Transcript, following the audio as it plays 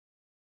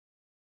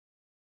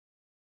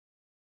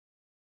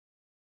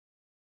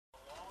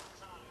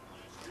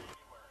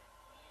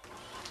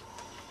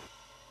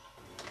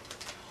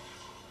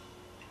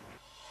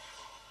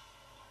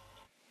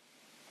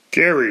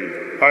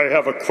Gary, I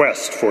have a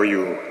quest for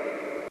you.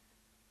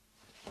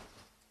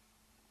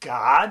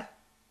 God?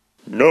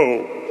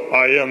 No,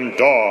 I am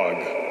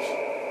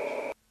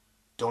dog.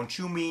 Don't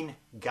you mean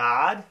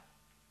God?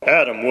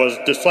 Adam was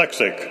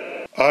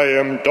dyslexic. I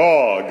am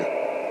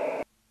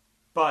dog.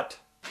 But...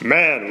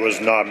 Man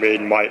was not made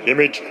in my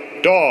image.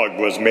 Dog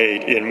was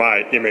made in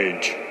my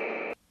image.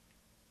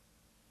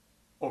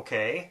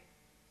 Okay.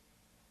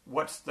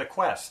 What's the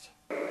quest?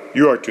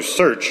 You are to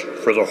search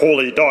for the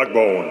holy dog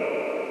bone.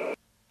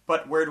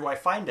 But where do I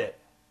find it?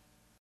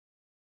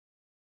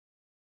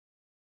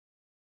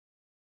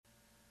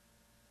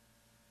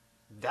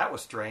 That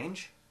was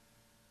strange.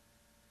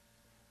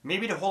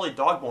 Maybe the holy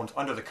dog bone's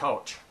under the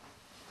couch.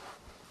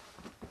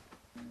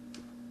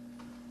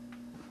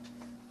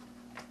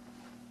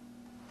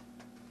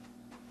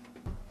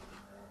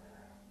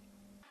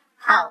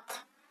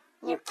 Halt.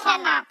 You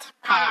cannot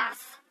pass.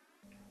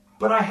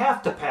 But I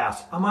have to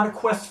pass. I'm on a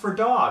quest for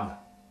dog.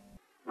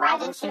 Why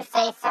didn't you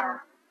say so?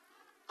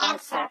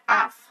 Answer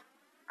us.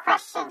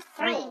 Question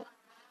 3.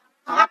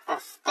 Up the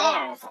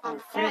stairs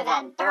and through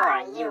that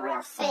door you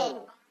will see.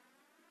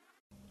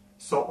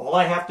 So all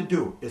I have to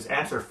do is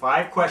answer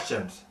 5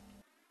 questions.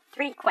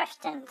 3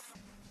 questions.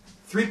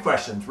 3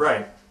 questions,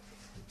 right.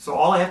 So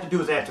all I have to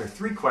do is answer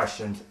 3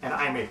 questions and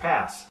I may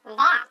pass.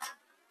 That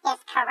is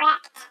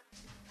correct.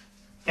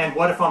 And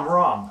what if I'm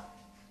wrong?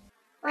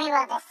 We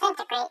will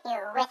disintegrate you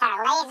with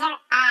our laser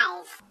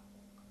eyes.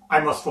 I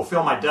must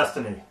fulfill my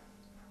destiny.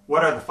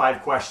 What are the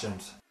 5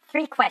 questions?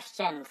 3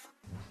 questions.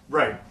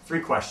 Right,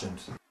 3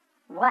 questions.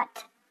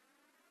 What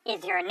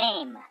is your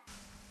name?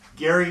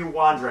 Gary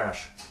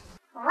Wandrash.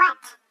 What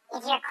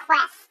is your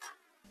quest?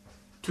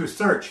 To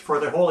search for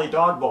the holy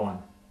dog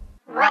bone.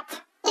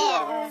 What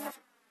is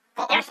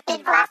the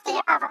airspeed velocity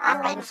of an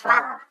unladen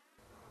swallow?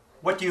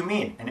 What do you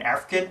mean, an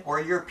African or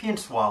a European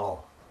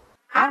swallow?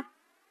 Huh?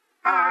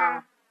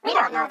 We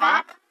don't know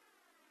that.